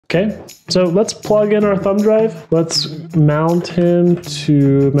Okay, so let's plug in our thumb drive. Let's mount him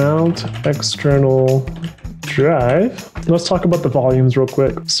to mount external drive. Let's talk about the volumes real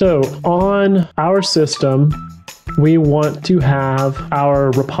quick. So on our system, we want to have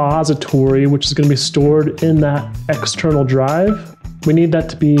our repository, which is going to be stored in that external drive. We need that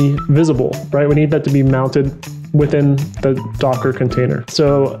to be visible, right? We need that to be mounted within the Docker container.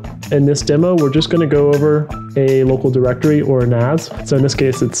 So in this demo, we're just going to go over a local directory or a NAS. So in this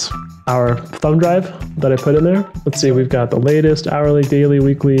case, it's our thumb drive that I put in there. Let's see, we've got the latest, hourly, daily,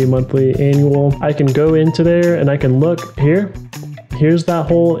 weekly, monthly, annual. I can go into there and I can look here. Here's that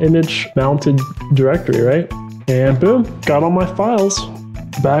whole image mounted directory, right? And boom, got all my files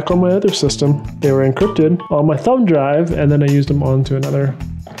back on my other system. They were encrypted on my thumb drive, and then I used them onto another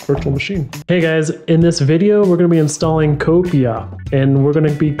virtual machine. Hey guys, in this video, we're going to be installing Kopia, and we're going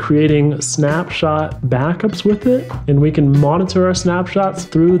to be creating snapshot backups with it, and we can monitor our snapshots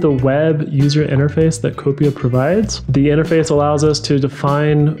through the web user interface that Kopia provides. The interface allows us to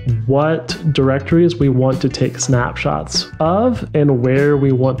define what directories we want to take snapshots of and where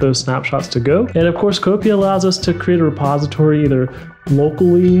we want those snapshots to go. And of course, Kopia allows us to create a repository either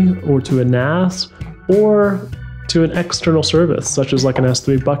locally or to a NAS or to an external service, such as like an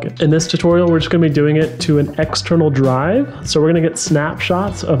S3 bucket. In this tutorial, we're just gonna be doing it to an external drive. So we're gonna get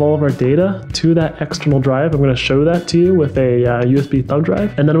snapshots of all of our data to that external drive. I'm gonna show that to you with a USB thumb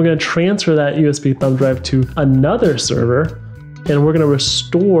drive. And then we're gonna transfer that USB thumb drive to another server, and we're gonna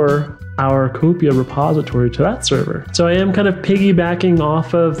restore our Kopia repository to that server. So I am kind of piggybacking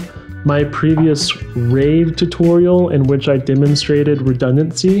off of my previous RAID tutorial in which I demonstrated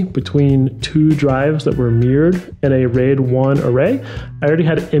redundancy between two drives that were mirrored in a RAID 1 array. I already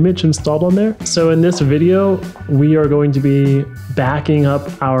had Immich installed on there. So in this video, we are going to be backing up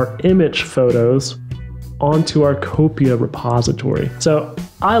our Immich photos onto our Kopia repository. So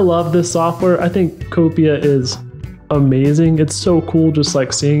I love this software. I think Kopia is amazing. It's so cool just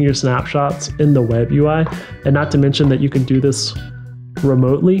like seeing your snapshots in the web UI, and not to mention that you can do this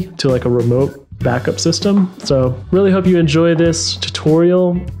remotely to like a remote backup system. So really hope you enjoy this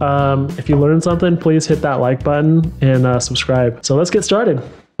tutorial. If you learned something, please hit that like button and subscribe. So let's get started.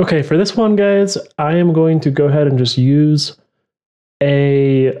 Okay, for this one, guys, I am going to go ahead and just use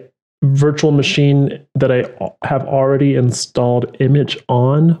a virtual machine that I have already installed Immich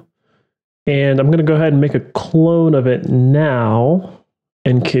on. And I'm going to go ahead and make a clone of it now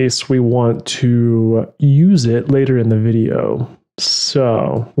in case we want to use it later in the video.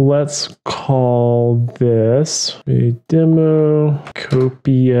 So let's call this a demo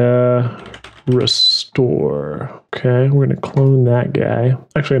Kopia restore. Okay, we're going to clone that guy.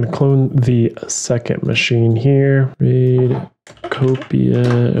 Actually, I'm going to clone the second machine here. Read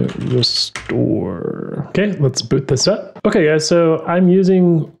Kopia restore. Okay, let's boot this up. Okay, guys, so I'm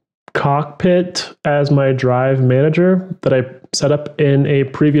using Cockpit as my drive manager that I set up in a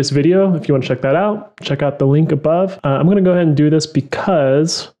previous video. If you want to check that out, check out the link above. I'm going to go ahead and do this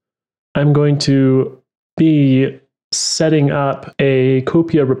because I'm going to be setting up a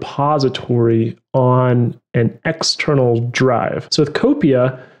Kopia repository on an external drive. So with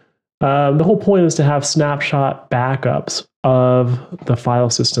Kopia, the whole point is to have snapshot backups of the file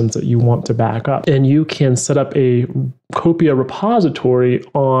systems that you want to back up. And you can set up a Kopia repository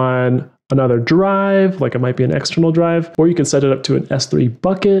on another drive, like it might be an external drive, or you can set it up to an S3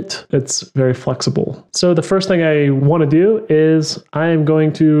 bucket. It's very flexible. So the first thing I want to do is I am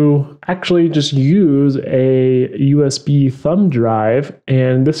going to actually just use a USB thumb drive,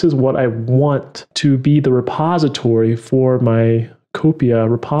 and this is what I want to be the repository for my Kopia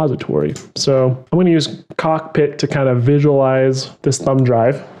repository. So I'm going to use Cockpit to kind of visualize this thumb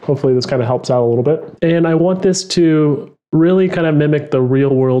drive. Hopefully this kind of helps out a little bit. And I want this to really kind of mimic the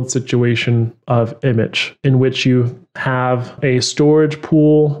real world situation of Immich, in which you have a storage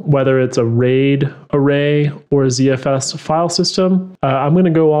pool, whether it's a RAID array or a ZFS file system. I'm going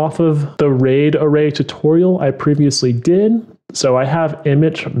to go off of the RAID array tutorial I previously did. So I have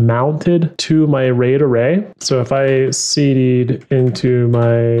Immich mounted to my RAID array. So if I cd'd into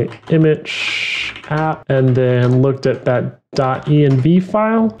my Immich app and then looked at that .env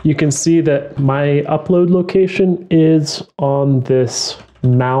file, you can see that my upload location is on this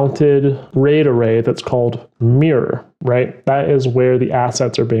mounted RAID array that's called mirror, right? That is where the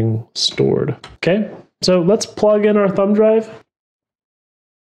assets are being stored. Okay, so let's plug in our thumb drive.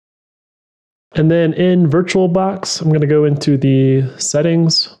 And then in VirtualBox, I'm going to go into the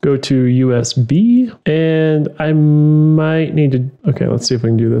settings, go to USB, and I might need to, okay, let's see if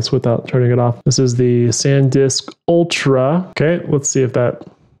we can do this without turning it off. This is the SanDisk Ultra. Okay, let's see if that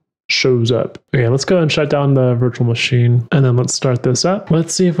shows up. Okay, let's go and shut down the virtual machine and then let's start this up.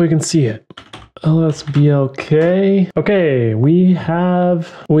 Let's see if we can see it. LSBLK. Okay, we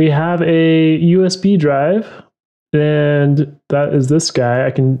have a USB drive, and that is this guy.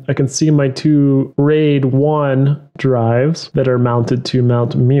 I can see my two RAID 1 drives that are mounted to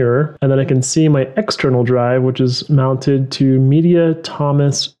mount mirror, and then I can see my external drive, which is mounted to media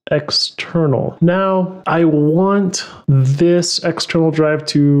Thomas external. Now, I want this external drive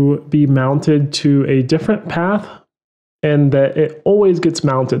to be mounted to a different path and that it always gets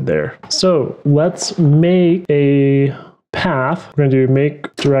mounted there. So let's make a path. We're going to do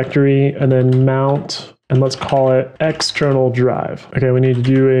make directory and then mount, and let's call it external drive. Okay, we need to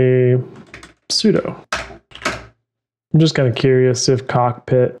do a sudo. I'm just kind of curious if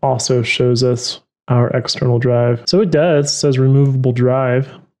Cockpit also shows us our external drive. So it does. It says removable drive,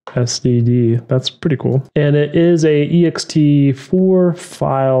 SDD. That's pretty cool. And it is a ext4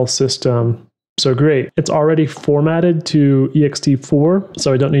 file system. So great. It's already formatted to ext4,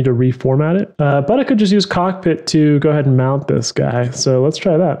 so I don't need to reformat it. But I could just use Cockpit to go ahead and mount this guy. So let's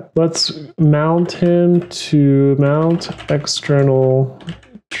try that. Let's mount him to mount external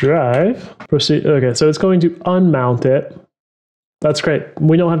drive. Proceed. Okay, so it's going to unmount it. That's great.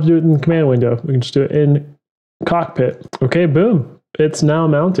 We don't have to do it in the command window. We can just do it in Cockpit. Okay, boom. It's now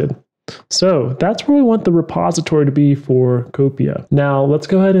mounted. So that's where we want the repository to be for Kopia. Now let's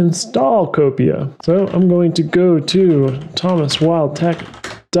go ahead and install Kopia. So I'm going to go to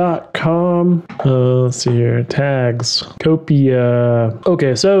thomaswildtech.com. Let's see here, tags, Kopia.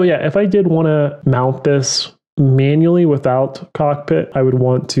 Okay, so yeah, if I did want to mount this manually without Cockpit, I would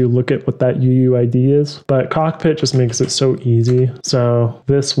want to look at what that UUID is, but Cockpit just makes it so easy. So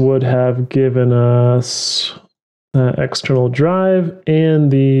this would have given us external drive,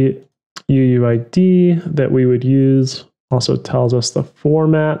 and the UUID that we would use also tells us the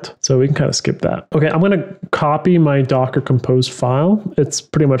format, so we can kind of skip that. Okay, I'm going to copy my Docker Compose file. It's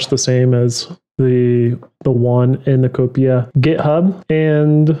pretty much the same as the one in the Kopia GitHub,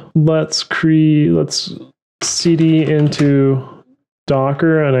 and let's cd into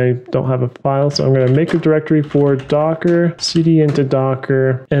Docker, and I don't have a file, so I'm going to make a directory for Docker, cd into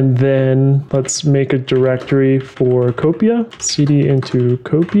Docker, and then let's make a directory for Kopia, cd into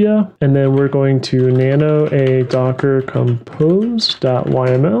Kopia, and then we're going to nano a docker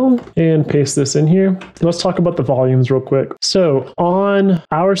compose.yml and paste this in here. Let's talk about the volumes real quick. So on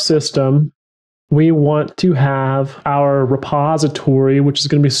our system, we want to have our repository, which is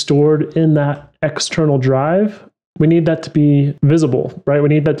going to be stored in that external drive. We need that to be visible, right? We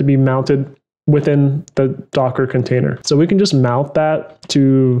need that to be mounted within the Docker container. So we can just mount that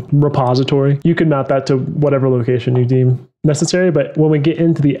to repository. You can mount that to whatever location you deem necessary, but when we get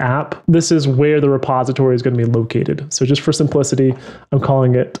into the app, this is where the repository is going to be located. So just for simplicity, I'm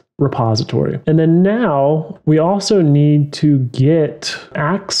calling it repository. And then now we also need to get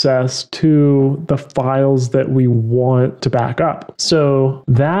access to the files that we want to back up. So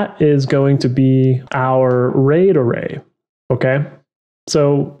that is going to be our RAID array. Okay.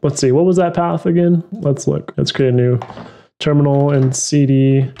 So let's see, what was that path again? Let's look. Let's create a new terminal and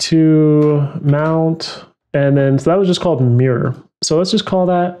cd to mount. And then, so that was just called mirror. So let's just call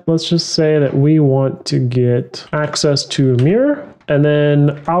that, let's just say that we want to get access to mirror. And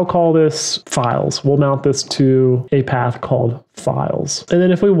then I'll call this files. We'll mount this to a path called files. And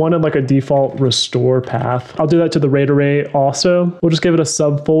then if we wanted like a default restore path, I'll do that to the RAID array also. We'll just give it a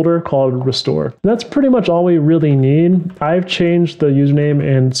subfolder called restore. And that's pretty much all we really need. I've changed the username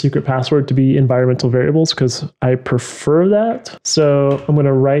and secret password to be environmental variables because I prefer that. So I'm going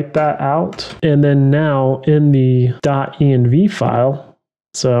to write that out. And then now in the .env file,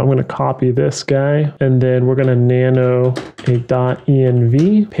 so I'm going to copy this guy, and then we're going to nano a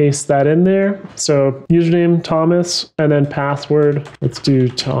 .env, paste that in there. So username Thomas, and then password, let's do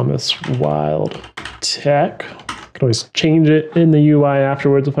Thomas Wild Tech. I can always change it in the UI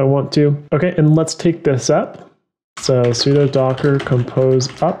afterwards if I want to. Okay, and let's take this up. So sudo docker compose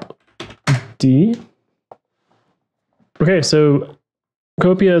up d. Okay, so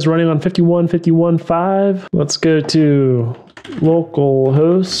Kopia is running on 51.51.5. Let's go to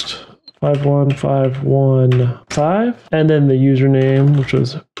localhost 51515, and then the username, which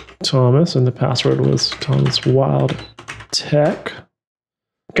was Thomas, and the password was Thomas Wild Tech.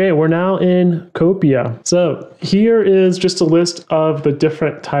 Okay, we're now in Kopia. So here is just a list of the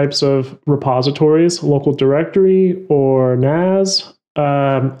different types of repositories: local directory or NAS,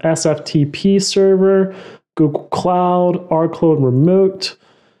 SFTP server, Google Cloud, rcloud remote,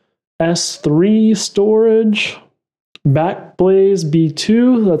 S3 storage, Backblaze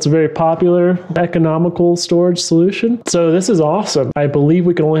B2, that's a very popular economical storage solution. So this is awesome. I believe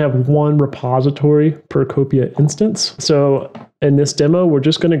we can only have one repository per Kopia instance. So in this demo, we're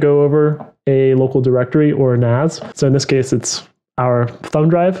just going to go over a local directory or a NAS. So in this case, it's our thumb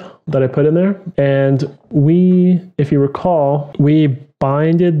drive that I put in there. And we, if you recall, we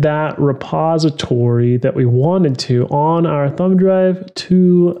binded that repository that we wanted to on our thumb drive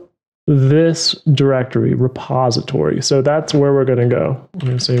to this directory, repository. So that's where we're going to go. I'm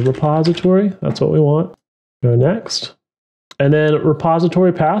going to say repository. That's what we want. Go next. And then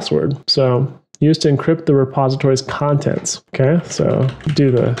repository password. So used to encrypt the repository's contents. Okay, so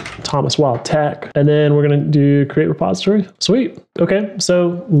do the Thomas Wild Tech. And then we're going to do create repository. Sweet. Okay,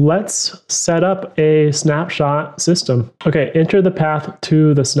 so let's set up a snapshot system. Okay, enter the path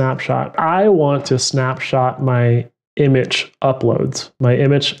to the snapshot. I want to snapshot my image uploads, my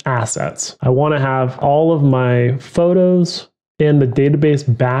image assets. I want to have all of my photos and the database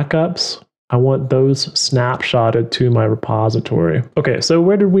backups. I want those snapshotted to my repository. Okay, so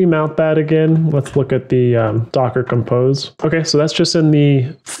where did we mount that again? Let's look at the Docker Compose. Okay, so that's just in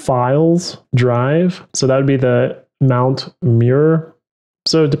the files drive. So that would be the mount mirror.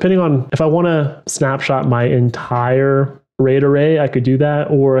 So depending on if I want to snapshot my entire RAID array, I could do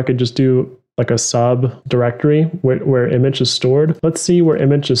that, or I could just do like a sub directory where image is stored. Let's see where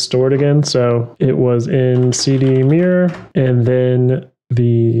image is stored again. So it was in CD mirror and then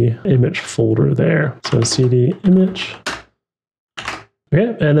the image folder there. So CD image.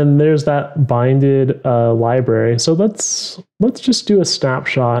 Okay, and then there's that binded library. So let's just do a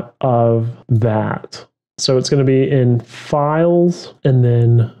snapshot of that. So it's going to be in files and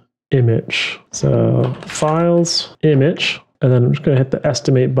then image. So files, image. And then I'm just going to hit the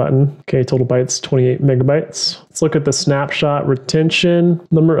estimate button. Okay, total bytes, 28 megabytes. Let's look at the snapshot retention.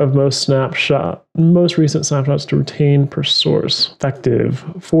 Number of most recent snapshots to retain per source. Effective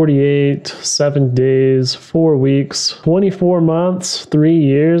 48, 7 days, 4 weeks, 24 months, 3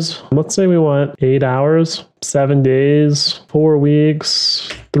 years. Let's say we want 8 hours, 7 days, 4 weeks,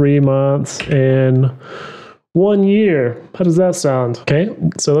 3 months, and 1 year. How does that sound? Okay,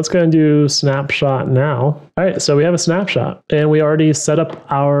 so let's go and do snapshot now. All right, so we have a snapshot and we already set up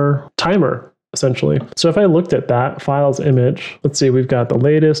our timer essentially. So if I looked at that files image, let's see, we've got the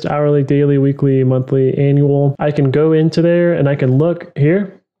latest, hourly, daily, weekly, monthly, annual. I can go into there and I can look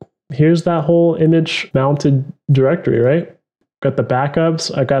here. Here's that whole image mounted directory, right? Got the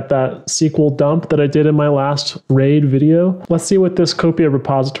backups. I got that SQL dump that I did in my last RAID video. Let's see what this Kopia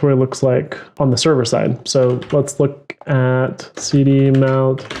repository looks like on the server side. So let's look at CD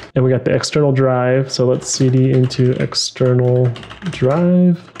mount, and we got the external drive. So let's CD into external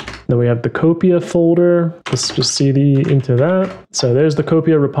drive. Then we have the Kopia folder. Let's just CD into that. So there's the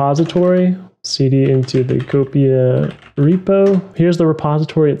Kopia repository. CD into the Kopia repo. Here's the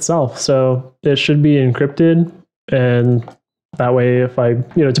repository itself. So it should be encrypted, and that way, if I,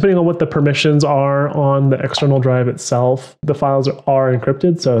 depending on what the permissions are on the external drive itself, the files are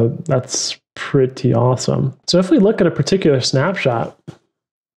encrypted. So that's pretty awesome. So if we look at a particular snapshot,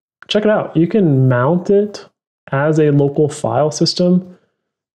 check it out. You can mount it as a local file system,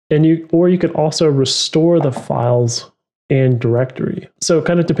 and you could also restore the files and directory. So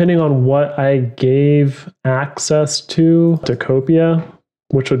kind of depending on what I gave access to Kopia,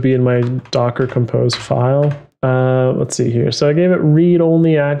 which would be in my Docker Compose file. Let's see here. So I gave it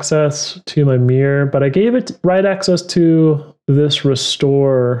read-only access to my mirror, but I gave it write access to this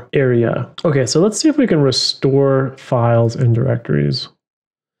restore area. Okay, so let's see if we can restore files and directories.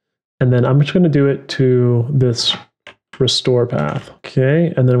 And then I'm just going to do it to this restore path.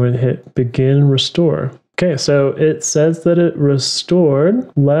 Okay, and then I'm going to hit begin restore. Okay, so it says that it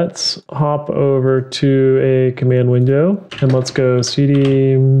restored. Let's hop over to a command window and let's go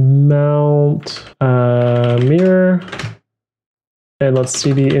cd mount mirror, and let's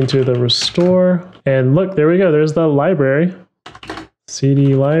cd into the restore. And look, there we go. There's the library.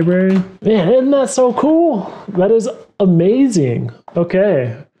 CD library. Man, isn't that so cool? That is amazing.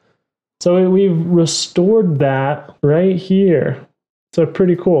 Okay, so we've restored that right here. So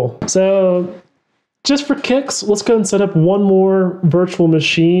pretty cool. So just for kicks, let's go and set up one more virtual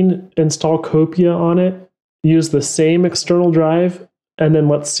machine, install Kopia on it, use the same external drive, and then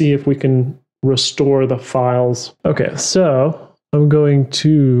let's see if we can restore the files. Okay, so I'm going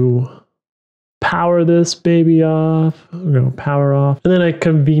to power this baby off. I'm going to power off. And then I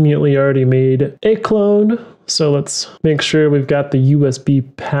conveniently already made a clone. So let's make sure we've got the USB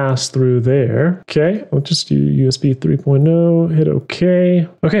pass through there. Okay, we'll just do USB 3.0, hit OK.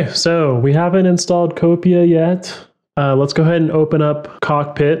 Okay, so we haven't installed Kopia yet. Let's go ahead and open up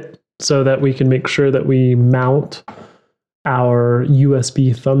Cockpit so that we can make sure that we mount our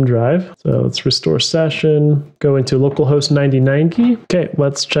USB thumb drive. So let's restore session, go into localhost 9090. Okay,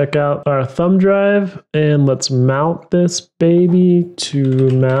 let's check out our thumb drive and let's mount this baby to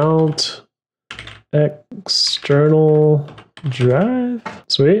mount external drive.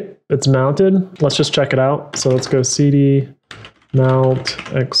 Sweet, it's mounted. Let's just check it out. So let's go cd mount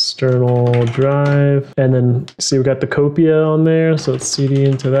external drive, and then see we got the Kopia on there. So let's cd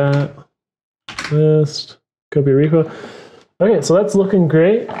into that. List, Kopia repo. Okay, so that's looking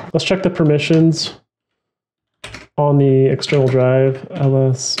great. Let's check the permissions on the external drive.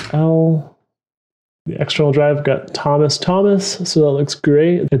 LSL. The external drive got Thomas, so that looks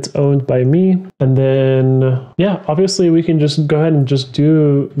great. It's owned by me. And then, yeah, obviously we can just go ahead and just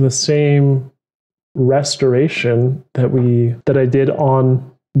do the same restoration that I did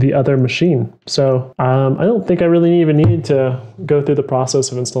on the other machine. So I don't think I really even need to go through the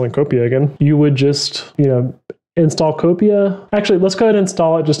process of installing Kopia again. You would just, install Kopia. Actually, let's go ahead and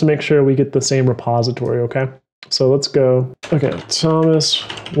install it just to make sure we get the same repository, okay? So let's go, okay,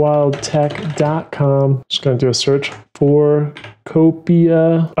 thomaswildtech.com. Just gonna do a search for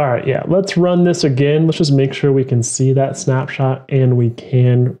Kopia. All right, yeah, let's run this again. Let's just make sure we can see that snapshot and we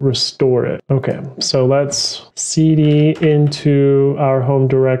can restore it. Okay, so let's cd into our home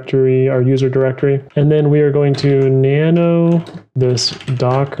directory, our user directory, and then we are going to nano this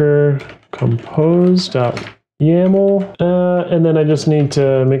docker compose.yaml, and then I just need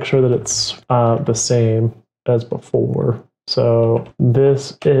to make sure that it's the same as before. So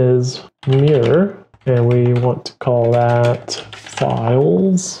this is mirror, and we want to call that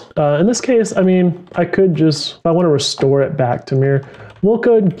files. In this case, I mean, I could just, if I want to restore it back to mirror, we'll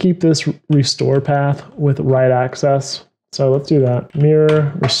go ahead and keep this restore path with write access. So let's do that.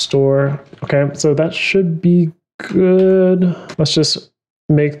 Mirror, restore. Okay, so that should be good. Let's just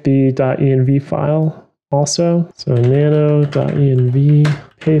make the .env file also. So nano.env,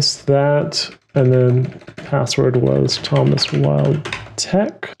 paste that, and then password was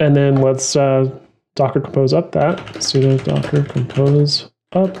thomaswildtech. And then let's docker compose up that, sudo docker compose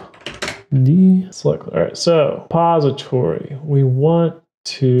up d select. All right, so repository. We want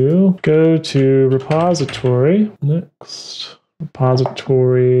to go to repository. Next,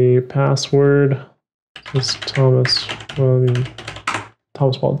 repository password is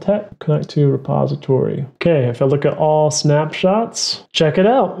thomaswildtech, connect to repository. Okay, if I look at all snapshots, check it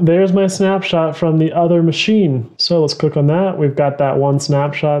out. There's my snapshot from the other machine. So let's click on that. We've got that one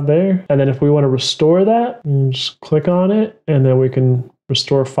snapshot there. And then if we want to restore that, just click on it, and then we can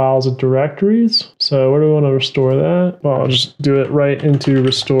restore files and directories. So where do we want to restore that? Well, I'll just do it right into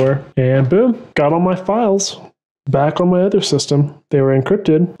restore, and boom, got all my files back on my other system. They were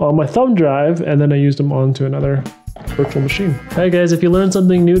encrypted on my thumb drive, and then I used them onto another virtual machine. Hey guys, if you learned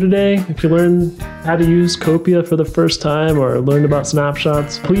something new today, if you learned how to use Kopia for the first time or learned about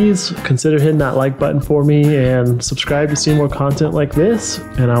snapshots, please consider hitting that like button for me and subscribe to see more content like this,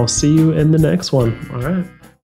 and I'll see you in the next one. All right.